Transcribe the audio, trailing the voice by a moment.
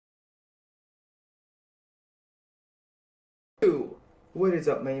Yo, what is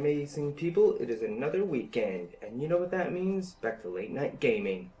up, my amazing people? It is another weekend, and you know what that means? Back to late night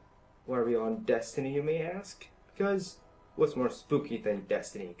gaming. Why are we on Destiny, you may ask? Because what's more spooky than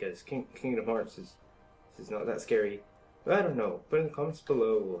Destiny? Because Kingdom Hearts is not that scary. But I don't know. Put in the comments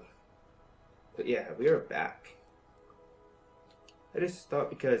below. But yeah, we are back. I just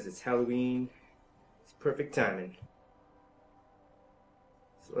thought because it's Halloween, it's perfect timing.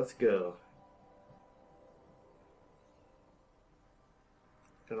 So let's go.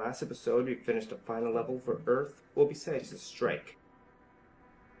 In the last episode, we finished the final level for Earth, well, besides the strike.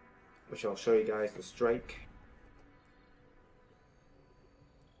 Which I'll show you guys the strike.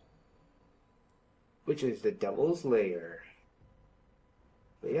 Which is the Devil's Lair.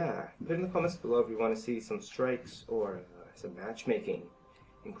 But yeah, put in the comments below if you want to see some strikes or some matchmaking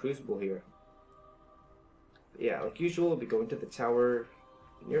in Crucible here. But yeah, like usual, we'll be going to the tower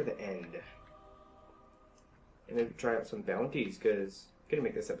near the end. And then try out some bounties, because gonna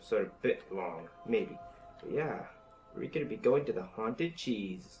make this episode a bit long, maybe. But yeah, we're gonna be going to the Haunted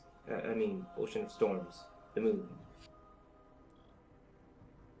Cheese. Ocean of Storms, the moon.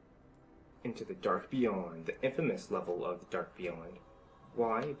 Into the Dark Beyond, the infamous level of the Dark Beyond.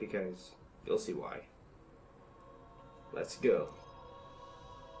 Why? Because you'll see why. Let's go.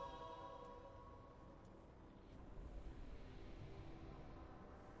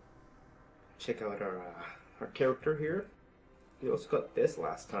 Check out our character here. We also got this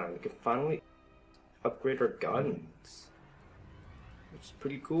last time. We can finally upgrade our guns, which is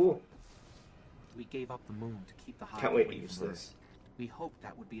pretty cool. We gave up the moon to keep the hive. Can't wait to use this. We hoped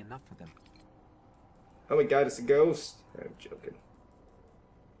that would be enough for them. Oh my god, it's a ghost. I'm joking.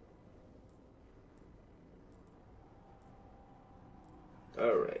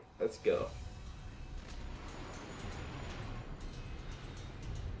 Alright, let's go.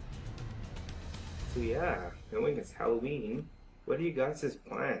 So yeah, knowing it's Halloween, what are you guys'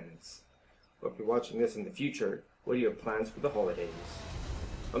 plans? Or if you're watching this in the future, what are your plans for the holidays?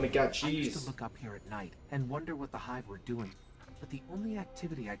 Oh my god, jeez. I used to look up here at night and wonder what the hive were doing, but the only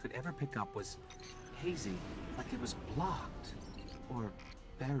activity I could ever pick up was hazy, like it was blocked or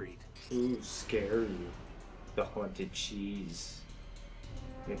buried. Ooh, scary. The Haunted Cheese.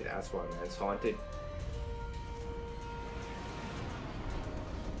 Maybe that's why, man. It's haunted.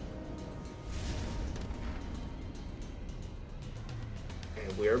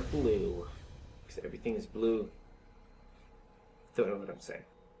 And we're blue. Because everything is blue. Don't know what I'm saying.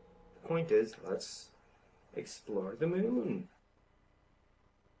 The point is, let's explore the moon.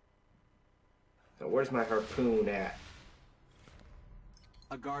 Now, where's my harpoon at?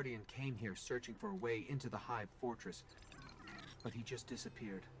 A guardian came here searching for a way into the hive fortress, but he just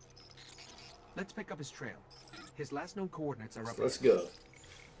disappeared. Let's pick up his trail. His last known coordinates are up. So let's go.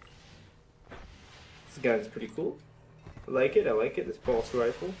 This gun's pretty cool. I like it, this pulse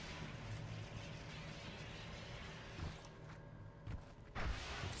rifle.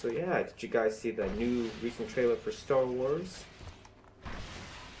 So yeah, did you guys see the new recent trailer for Star Wars?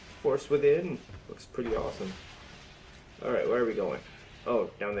 Force Within looks pretty awesome. Alright, where are we going? Oh,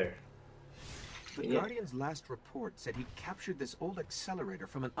 down there. The Guardian's last report said he captured this old accelerator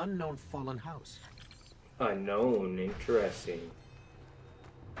from an unknown fallen house. Unknown, interesting.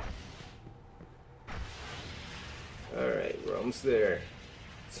 Alright, we're almost there.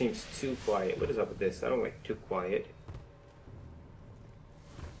 Seems too quiet. What is up with this? I don't like too quiet.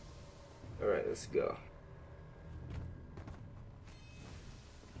 Alright, let's go.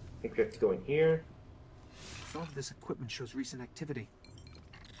 I think we have to go in here. All of this equipment shows recent activity.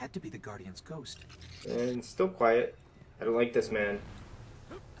 Had to be the Guardian's ghost. And still quiet. I don't like this, man.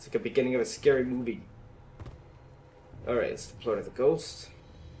 It's like the beginning of a scary movie. Alright, let's deploy the ghost.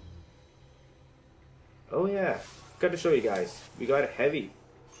 Oh yeah, got to show you guys. We got a heavy.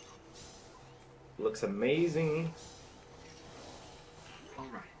 Looks amazing.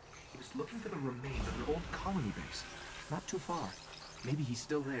 Alright, he was looking for the remains of an old colony base. Not too far. Maybe he's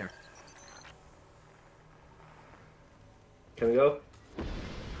still there. Can we go?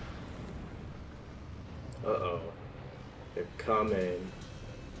 Uh-oh. They're coming.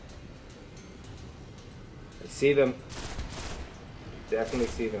 I see them. Definitely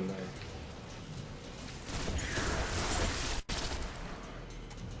see them, man.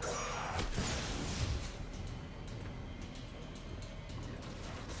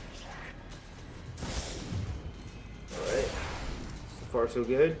 Alright. So far so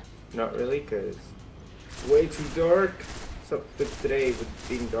good? Not really, because it's way too dark. What's up with today with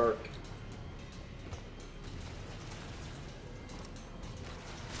being dark?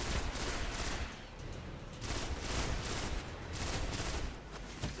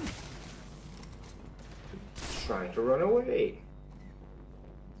 trying to run away.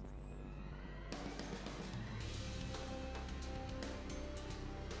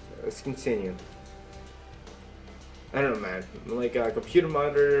 Let's continue. I don't know, man. Like, computer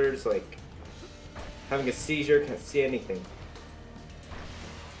monitors, like, having a seizure, can't see anything.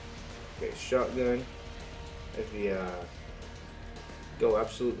 Okay, shotgun. As we, go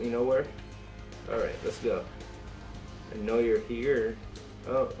absolutely nowhere. Alright, let's go. I know you're here.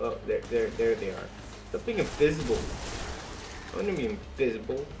 Oh, there they are. Something invisible. I want to be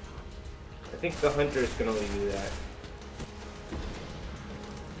invisible. I think the hunter is gonna only do that.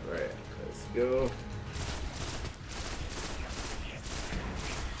 Alright, let's go.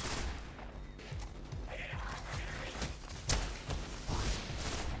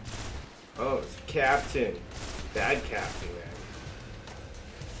 Oh, it's Captain. Bad Captain, man.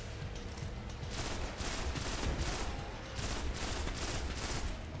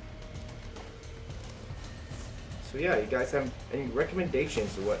 So yeah, you guys have any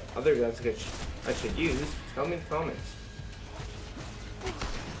recommendations of what other guns I should use? Tell me in the comments.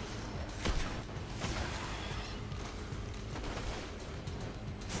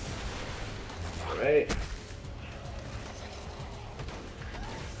 Alright.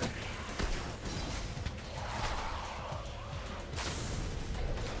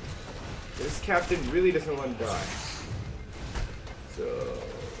 This captain really doesn't want to die. So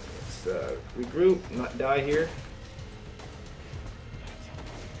let's regroup, not die here.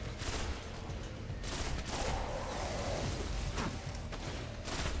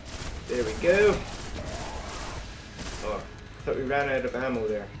 There we go. Oh, I thought we ran out of ammo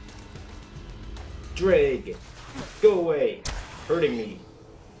there. Dreg, go away. Hurting me.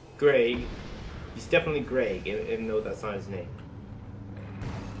 Greg. He's definitely Greg, even though that's not his name.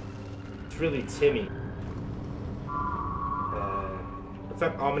 It's really Timmy. What's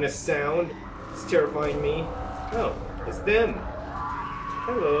that ominous sound? It's terrifying me. Oh, it's them.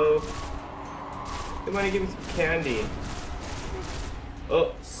 Hello. They want to give me some candy.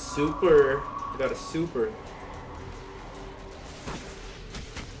 Oh, super. I got a super.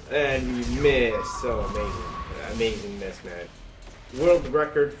 And you miss. So amazing. Amazing miss, man. World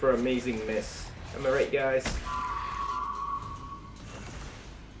record for amazing miss. Am I right, guys?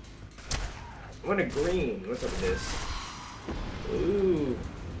 I want a green. What's up with this? Ooh,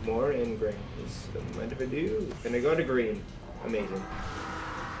 more ingrains. What do I do? And I got a green. Amazing.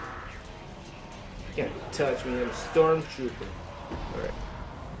 Can't touch me. I'm a stormtrooper. Alright.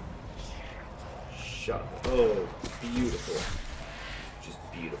 Shot. Oh, beautiful. Just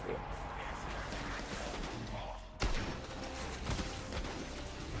beautiful.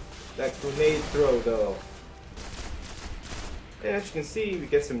 That grenade throw, though. And as you can see, we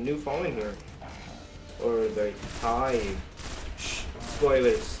get some new falling here. Or the high. Shh,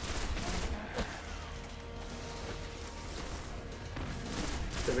 spoilers.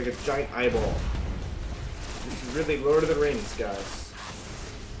 There's like a giant eyeball. This is really Lord of the Rings, guys.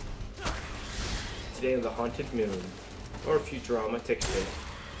 Today on the Haunted Moon. Or Futurama, technically.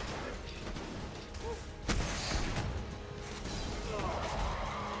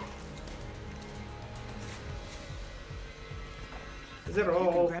 Is that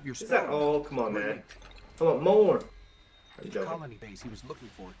all? Is that all? Come on, man. I want more. I'm joking. The colony base he was looking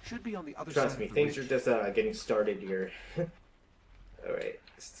for should be on the other Trust side me, of the things ridge. are just getting started here. Alright,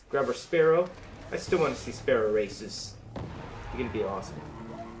 let's grab our Sparrow. I still want to see Sparrow races. It's gonna be awesome.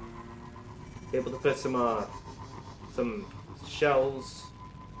 Be able to put some shells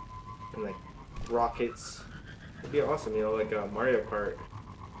and like rockets. It'd be awesome, you know, like Mario Kart.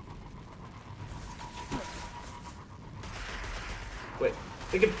 Wait,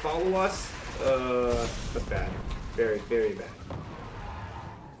 they can follow us? That's bad. Very, very bad.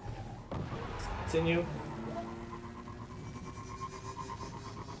 Let's continue.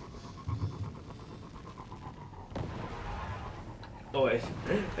 Oh, I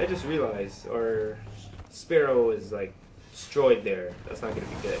just realized, our Sparrow is like destroyed there. That's not gonna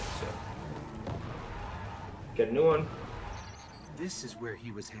be good, so. Get a new one. This is where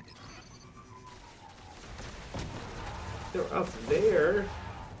he was headed. They're up there.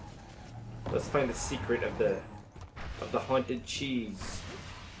 Let's find the secret of the haunted cheese.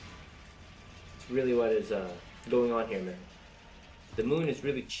 It's really what is going on here, man. The moon is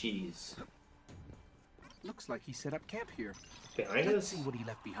really cheese. Looks like he set up camp here. Behind Let's us? see what he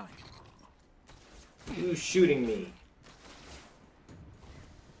left behind. Who's shooting me?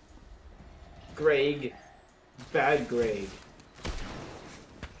 Greg. Bad Greg.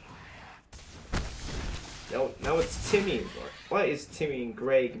 Now it's Timmy. Why is Timmy and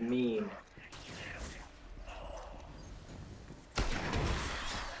Greg mean?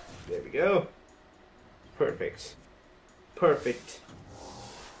 There we go. Perfect. Perfect.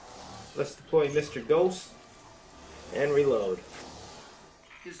 Let's deploy Mr. Ghost and reload.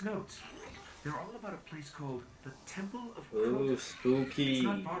 His notes. They're all about a place called the Temple of Ooh, Crota. spooky. It's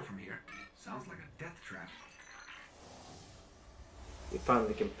not far from here. Sounds like a death trap. We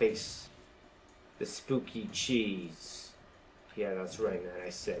finally can face the spooky cheese. Yeah, that's right, man.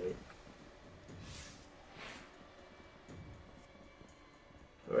 I said it.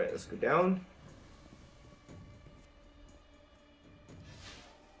 Alright, let's go down.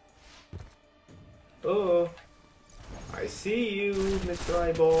 Oh, I see you, Mr.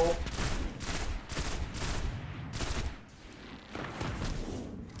 Eyeball.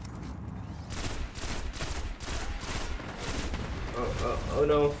 Oh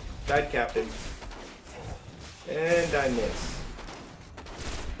no, died captain. And I miss.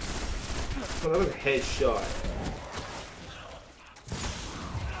 Oh, that was a headshot.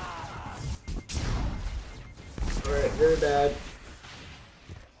 Alright, very bad.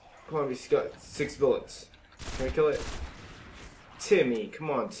 Come on, we got 6 bullets. Can we kill it? Timmy, come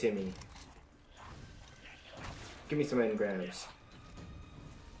on, Timmy. Give me some engrams.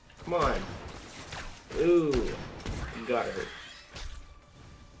 Come on. Ooh, you got her.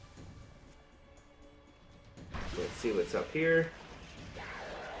 Let's see what's up here.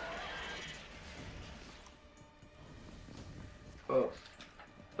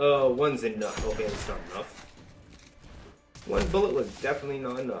 Oh, one's enough. Okay, that's not enough. One bullet was definitely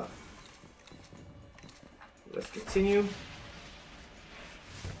not enough. Let's continue.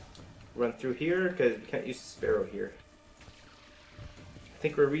 Run through here because we can't use the sparrow here. I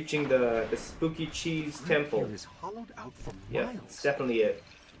think we're reaching the spooky cheese temple. Here is hollowed out for Yeah, miles. it's definitely it.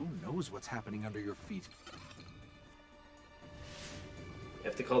 Who knows what's happening under your feet? You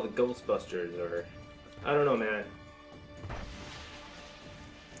have to call the Ghostbusters, or I don't know, man.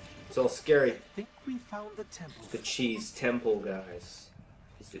 It's all scary. I think we found the temple. The cheese temple, guys.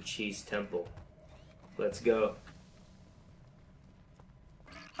 It's the cheese temple. Let's go.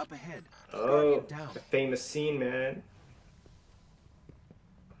 Up ahead. Oh, Guardian down. the famous scene, man.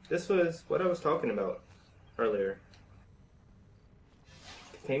 This was what I was talking about earlier.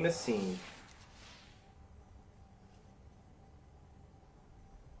 The famous scene.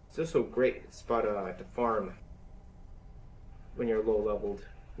 It's also a great spot to farm when you're low leveled.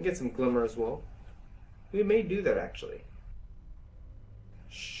 You can get some glimmer as well. We may do that actually.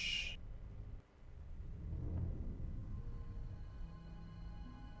 Shh.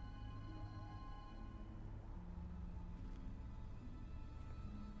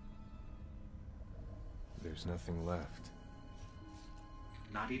 There's nothing left.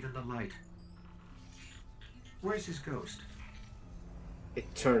 Not even the light. Where's his ghost?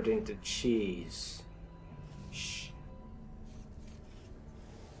 It turned into cheese. Shh.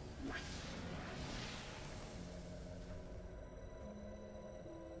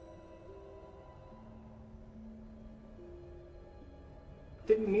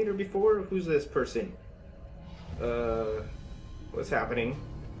 Didn't meet her before? Who's this person? What's happening?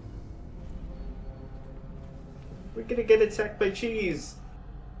 We're gonna get attacked by cheese.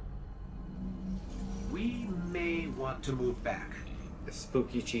 We may want to move back. The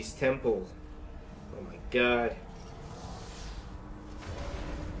spooky cheese temple. Oh my god.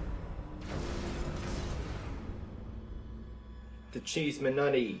 The cheese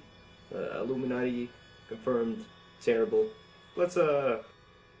Illuminati. Illuminati confirmed. Terrible. Let's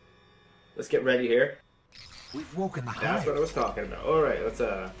get ready here. We've woken the That's hive. what I was talking about. Alright,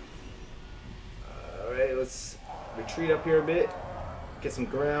 let's retreat up here a bit. Get some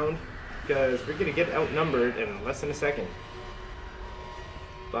ground. Because we're gonna get outnumbered in less than a second.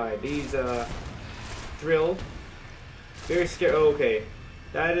 By these Thrill. Very scary. Oh, okay.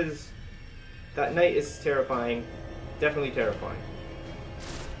 That night is terrifying. Definitely terrifying.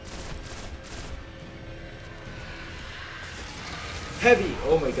 Heavy!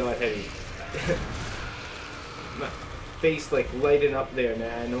 Oh my god, heavy. My face like lighting up there,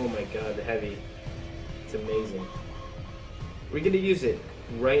 man. Oh my god, the heavy. It's amazing. We're gonna use it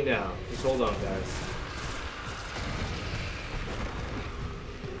right now. Just hold on, guys.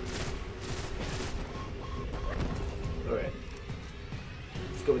 Alright.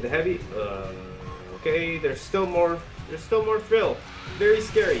 Let's go with the heavy. Okay, there's still more thrill. Very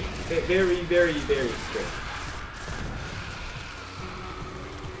scary. Very, very, very scary.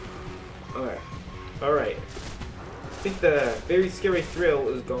 Alright. Alright. I think the very scary thrill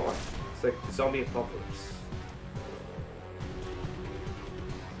is gone. It's like the zombie apocalypse.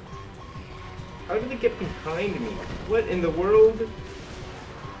 How did they get behind me? What in the world?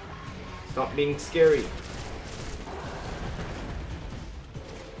 Stop being scary.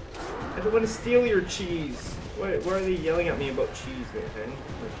 I don't want to steal your cheese. Why are they yelling at me about cheese, man?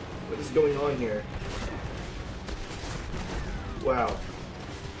 Like, what is going on here? Wow.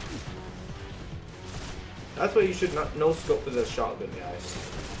 That's why you should not no scope with a shotgun, guys.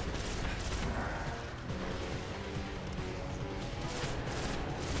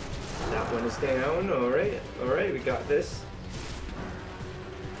 That one is down. Alright, we got this.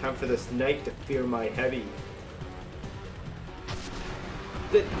 Time for this knight to fear my heavy.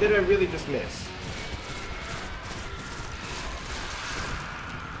 Did I really just miss?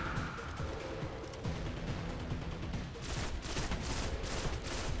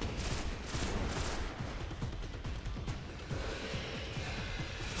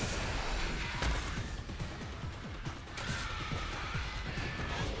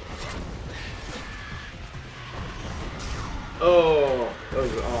 Oh, that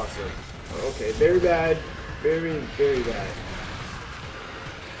was awesome. Okay, very bad. Very, very bad.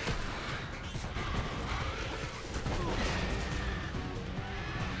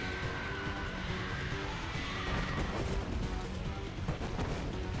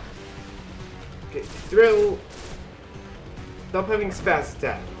 Okay, Thrill. Stop having spaz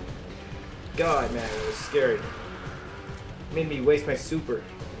attack. God, man, it was scary. Made me waste my super.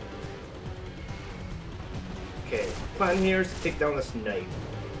 Okay, plan here is to take down this knight.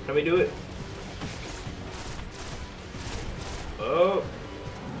 Can we do it? Oh!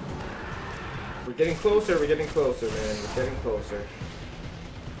 We're getting closer, man. We're getting closer.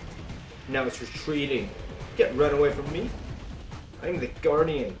 Now it's retreating. Run away from me. I'm the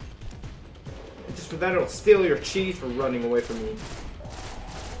guardian. And just for that, I'll steal your cheese for running away from me.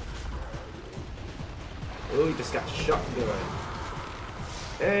 Oh, we just got shotgun.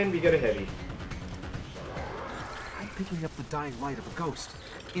 And we got a heavy. Picking up the dying light of a ghost.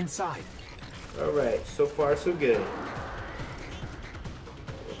 Inside. Alright, so far so good.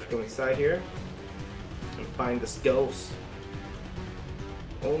 Let's go inside here and find this ghost.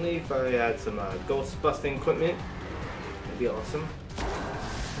 Only if I had some ghost busting equipment. That'd be awesome.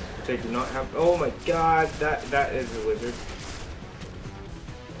 Which I do not have. Oh my god, that is a wizard.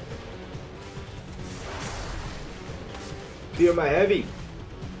 Fear my heavy.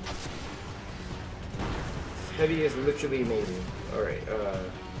 Heavy is literally amazing. Alright,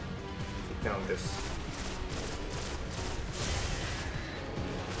 take down this.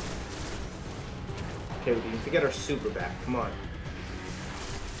 Okay, we need to get our super back. Come on.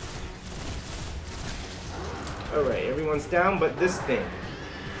 Alright, everyone's down but this thing.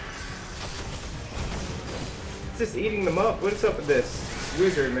 It's just eating them up. What is up with this?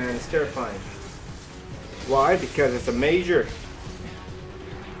 Wizard, man, it's terrifying. Why? Because it's a major.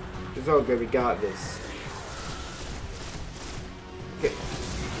 It's all good, we got this. Okay.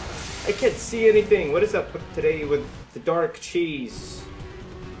 I can't see anything. What is up today with the dark cheese?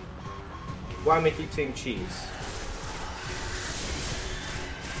 Why am I keep saying cheese?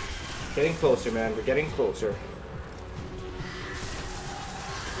 Getting closer, man. We're getting closer.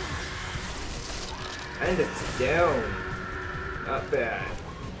 And it's down. Not bad.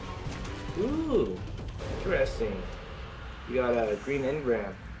 Ooh. Interesting. We got a green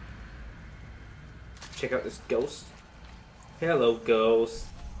engram. Check out this ghost. Hello, ghost.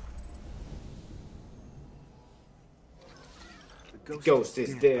 The ghost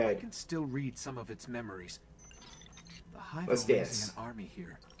is dead. I can still read some of its memories. The Hive Let's are raising dance. an army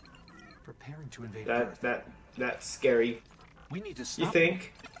here, preparing to invade Earth. That's scary. We need to stop. You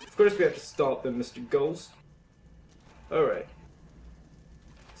think? Of course we have to stop them, Mr. Ghost. All right.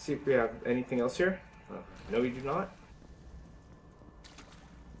 See if we have anything else here. No, we do not.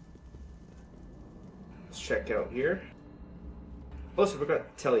 Let's check out here. Also,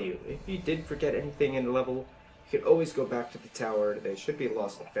 forgot to tell you, if you did forget anything in the level, you can always go back to the tower. They should be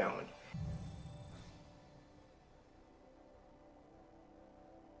lost and found.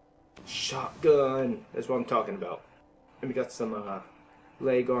 Shotgun! That's what I'm talking about. And we got some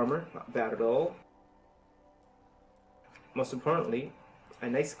leg armor, not bad at all. Most importantly, a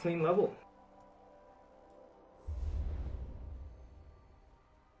nice clean level.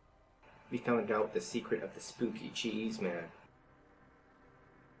 We found out the secret of the spooky cheese, man.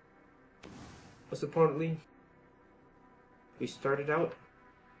 Most importantly, we started out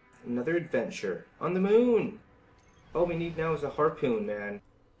another adventure on the moon. All we need now is a harpoon, man.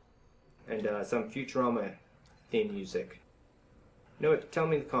 And some Futurama theme music. You know what? Tell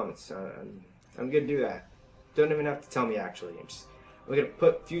me in the comments. I'm gonna do that. Don't even have to tell me actually. I'm gonna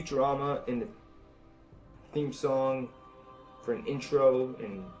put Futurama in the theme song for an intro,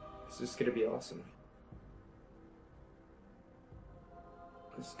 and it's just gonna be awesome.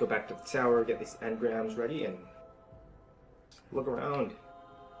 Let's go back to the tower, get these engrams ready, and look around.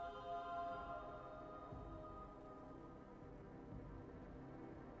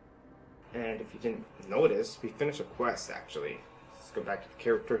 And if you didn't notice, we finished a quest actually. Let's go back to the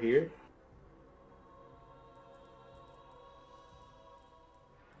character here.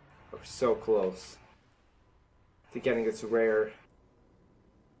 We're so close to getting this rare.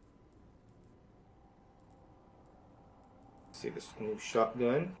 See this new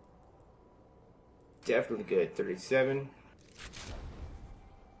shotgun. Definitely good. 37.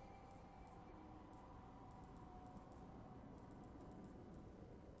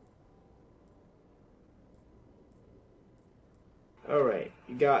 Alright,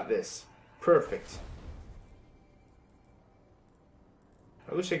 you got this. Perfect.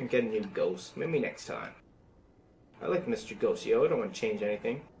 I wish I could get a new ghost. Maybe next time. I like Mr. Ghost, yo. I don't want to change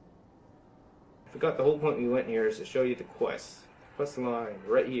anything. I forgot the whole point we went here is to show you the quest. Quest line,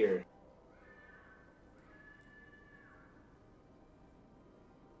 right here.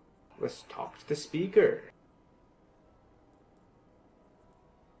 Let's talk to the speaker.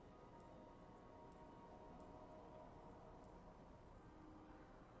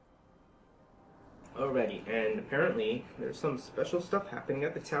 Alrighty, and apparently there's some special stuff happening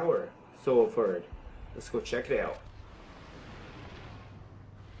at the tower. So I've heard. Let's go check it out.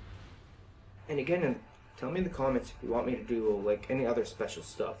 And again, tell me in the comments if you want me to do like any other special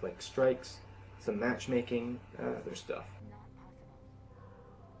stuff, like strikes, some matchmaking, other stuff.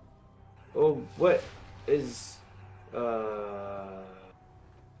 Oh, what is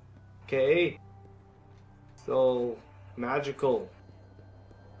okay? So magical.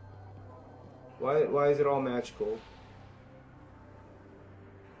 Why is it all magical?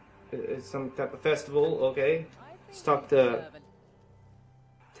 It's some type of festival, okay? Let's talk to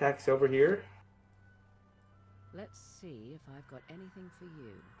Tax over here. Let's see if I've got anything for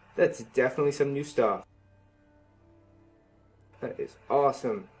you. That's definitely some new stuff. That is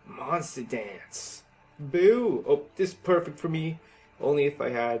awesome. Monster dance. Boo! Oh, this is perfect for me. Only if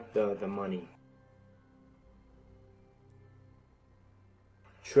I had the money.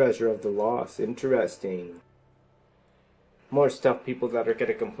 Treasure of the Lost. Interesting. More stuff people that are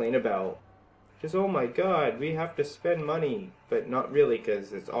gonna complain about. Just, oh my god, we have to spend money. But not really,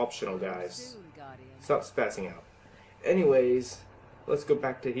 because it's optional, guys. Stop spazzing out. Anyways, let's go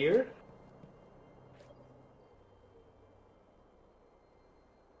back to here.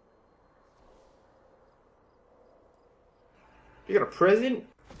 You got a present?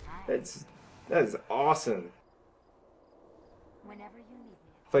 That is awesome. Whenever you need me.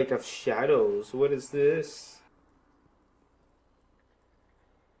 Fight of Shadows. What is this?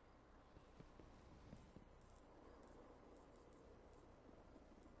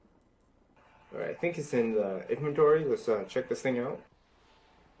 Alright, I think it's in the inventory. Let's check this thing out.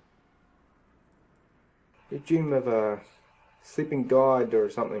 You dream of a sleeping god or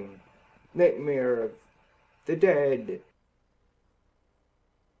something. Nightmare of the dead.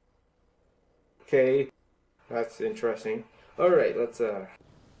 Okay, that's interesting. Alright, let's go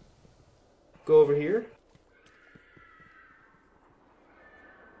over here.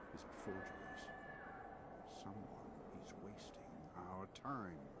 These are forgeries. Someone is wasting our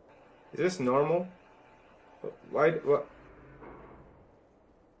time. Is this normal? Why? What?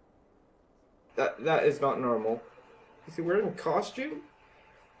 That is not normal. Is he wearing a costume?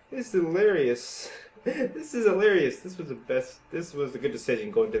 This is hilarious. This is hilarious. This was the best. This was a good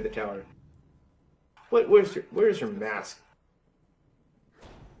decision going to the tower. What? Where's your mask?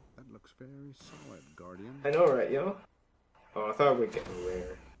 That looks very solid, Guardian. I know, right, yo? Oh, I thought we'd get a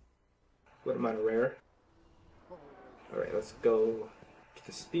rare. What am I, rare? Alright, let's go to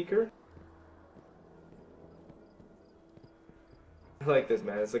the speaker. I like this,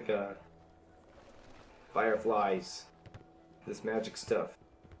 man. It's like a fireflies. This magic stuff.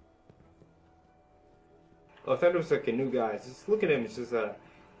 Oh, I thought it was like a new guy. Just look at him. It's just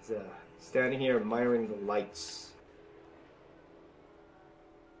he's standing here admiring the lights.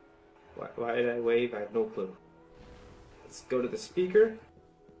 Why did I wave? I have no clue. Let's go to the speaker.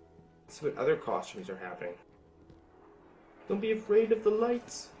 See what other costumes are happening. Don't be afraid of the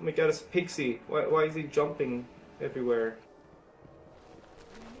lights. Oh my god, it's Pixie. Why is he jumping everywhere?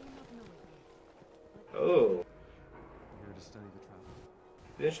 Oh. Here to study the travel.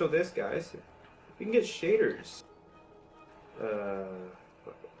 Didn't show this, guys. We can get shaders.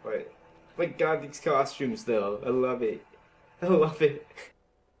 Wait. My god, these costumes though. I love it. I love it.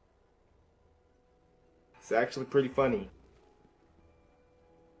 It's actually pretty funny.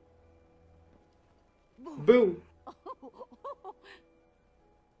 Boo!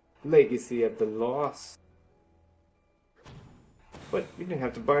 Legacy of the Lost. But you didn't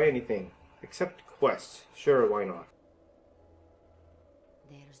have to buy anything. Except quests. Sure, why not?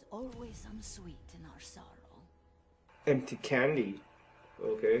 There's always some sweet in our sorrow. Empty candy.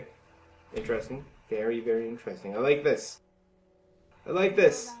 Okay. Interesting. Very, very interesting. I like this. I like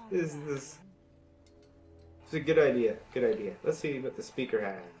this. This is a good idea. Good idea. Let's see what the speaker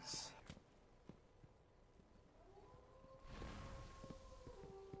has.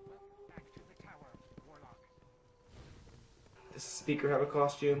 Back to the tower, Warlock. Does the speaker have a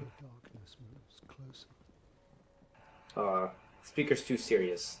costume? Darkness moves closer. Speaker's too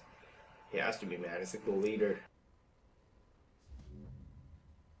serious. He has to be, man. It's like the leader.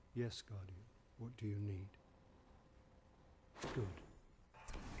 Yes, Guardian. What do you need? Good.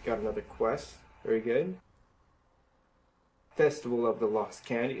 Got another quest. Very good. Festival of the Lost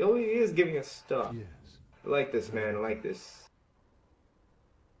Candy. Oh, he is giving us stuff. Yes. I like this, man. I like this.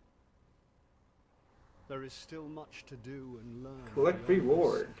 There is still much to do and learn. Collect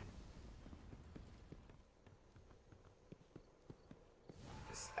reward.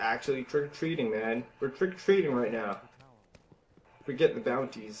 It's actually trick-or-treating, man. We're trick-or-treating right now. Forget the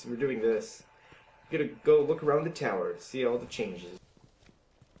bounties. We're doing this. We're gonna go look around the tower, see all the changes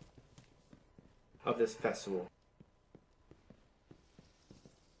of this festival.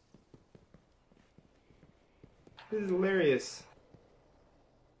 This is hilarious.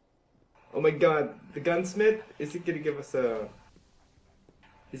 Oh my god, the gunsmith? Is he gonna give us a...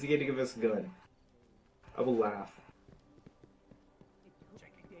 Is he gonna give us a gun? I will laugh.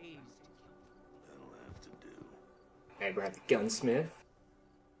 That'll have to do. I grab the gunsmith.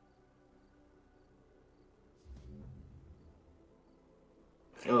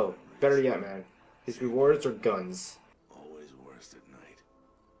 Oh, better yet, man. His rewards are guns. Always worst at night.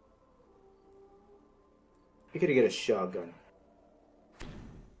 We could get a shotgun.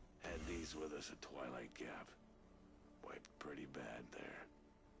 Had these with us at Twilight Gap. Wiped pretty bad there.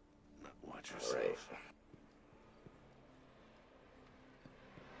 But watch yourself. Alright.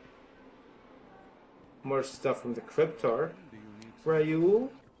 More stuff from the Cryptar. Riolu,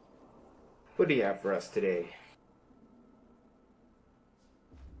 what do you have for us today?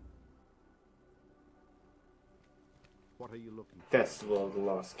 What are you looking for? Festival of the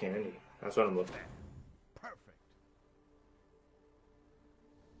Lost Candy. That's what I'm looking at. Perfect.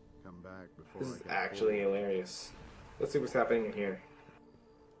 Come back before This I is get actually bored. hilarious. Let's see what's happening in here.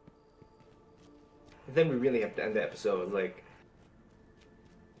 And then we really have to end the episode. Like,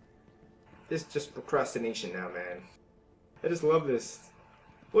 this is just procrastination now, man. I just love this.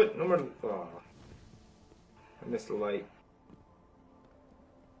 What? No more. Oh. I missed the light.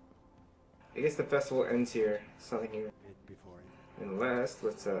 I guess the festival ends here. Something here. And last,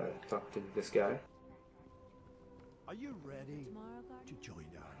 let's talk to this guy. Are you ready Tomorrow, Guardian? to join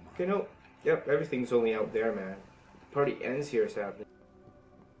our Okay, no. Yep, everything's only out there, man. Party ends here, sadly.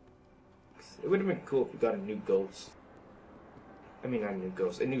 It would have been cool if we got a new ghost. I mean, not a new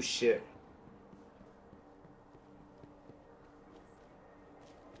ghost, a new ship.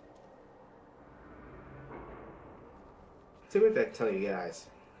 So what did I tell you guys?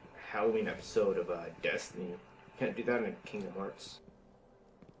 Halloween episode of Destiny. Can't do that in Kingdom Hearts.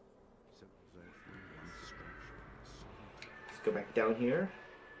 Let's go back down here.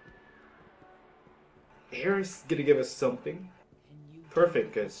 Eris is gonna give us something.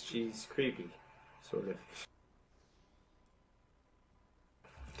 Perfect, because she's creepy. Sort of.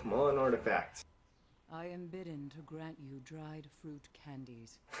 Come on, artifact. I am bidden to grant you dried fruit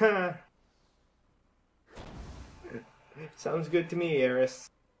candies. Ha! Sounds good to me, Eris.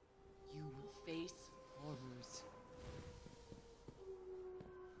 You will face horrors.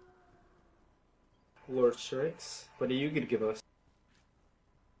 Lord Shrix, what are you gonna give us?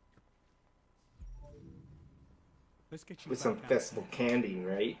 Let's get you With back some out festival candy,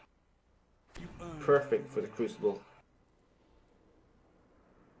 right? there. You earned Perfect for the Crucible.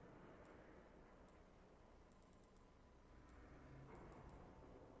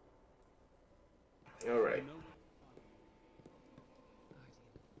 Alright.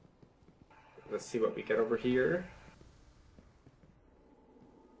 Let's see what we get over here.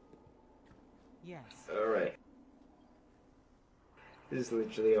 Yes. Alright. This is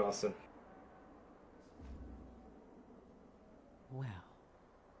literally awesome. Well.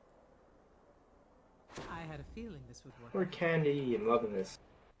 I had a feeling this would work. More candy. I'm loving this.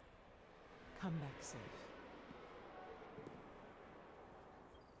 Come back safe.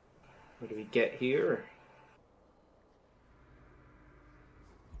 What do we get here?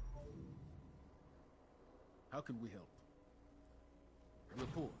 How can we help?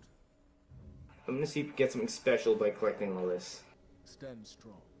 Report. I'm gonna see if we get something special by collecting all this. Stand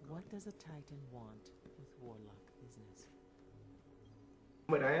strong. What does a Titan want with Warlock business?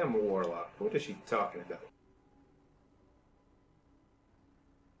 But I am a warlock. What is she talking about?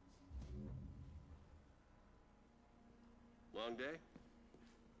 Long day?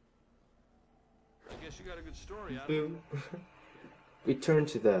 guess you got a good story out of Boo. Return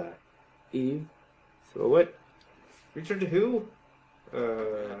to the Eve. So what? Return to who?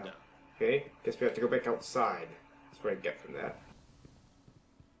 Okay. Guess we have to go back outside. That's what I get from that.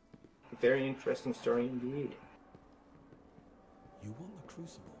 Very interesting story indeed. You want the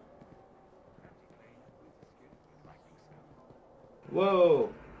crucible? Whoa!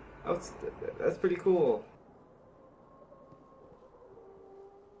 That's pretty cool.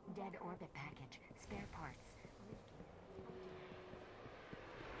 Dead orbit package. Spare parts.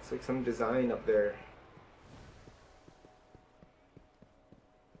 It's like some design up there.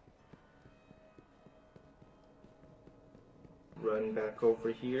 Run back over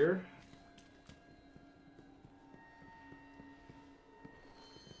here.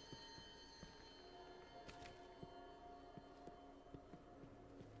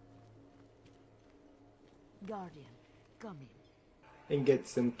 Guardian, come in. And get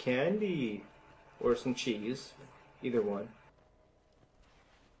some candy. Or some cheese. Either one.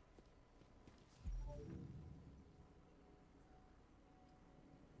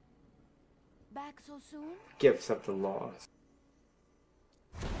 Back so soon? Gifts of the lost.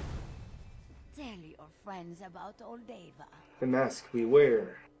 Tell your friends about old Ava. The mask we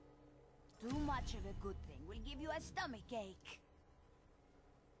wear. Too much of a good thing will give you a stomach ache.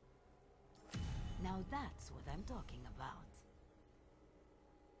 Now that's what I'm talking about.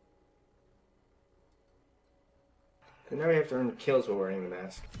 And now we have to earn kills while wearing the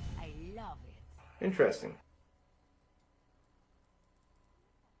mask. I love it. Interesting.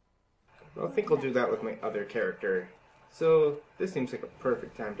 Well, I think I'll do that with my other character. So, this seems like a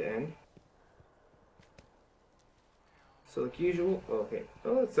perfect time to end. So, like usual, okay.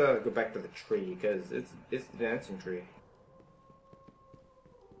 Well, let's go back to the tree, because it's the dancing tree.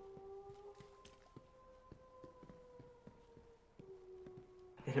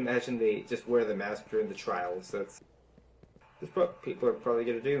 And imagine they just wear the mask during the trials. That's what people are probably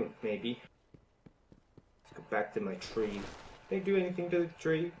gonna do, maybe. Let's go back to my tree. Did they do anything to the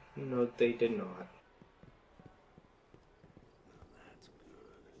tree? No, they did not. That's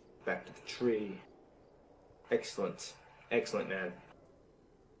good. Back to the tree. Excellent. Excellent, man.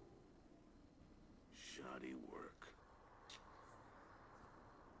 Shoddy work.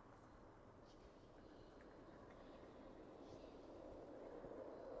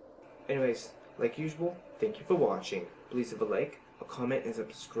 Anyways, like usual, thank you for watching. Please leave a like, a comment, and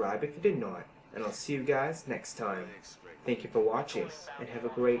subscribe if you did not. And I'll see you guys next time. Thank you for watching, and have a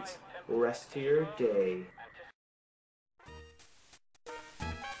great rest of your day.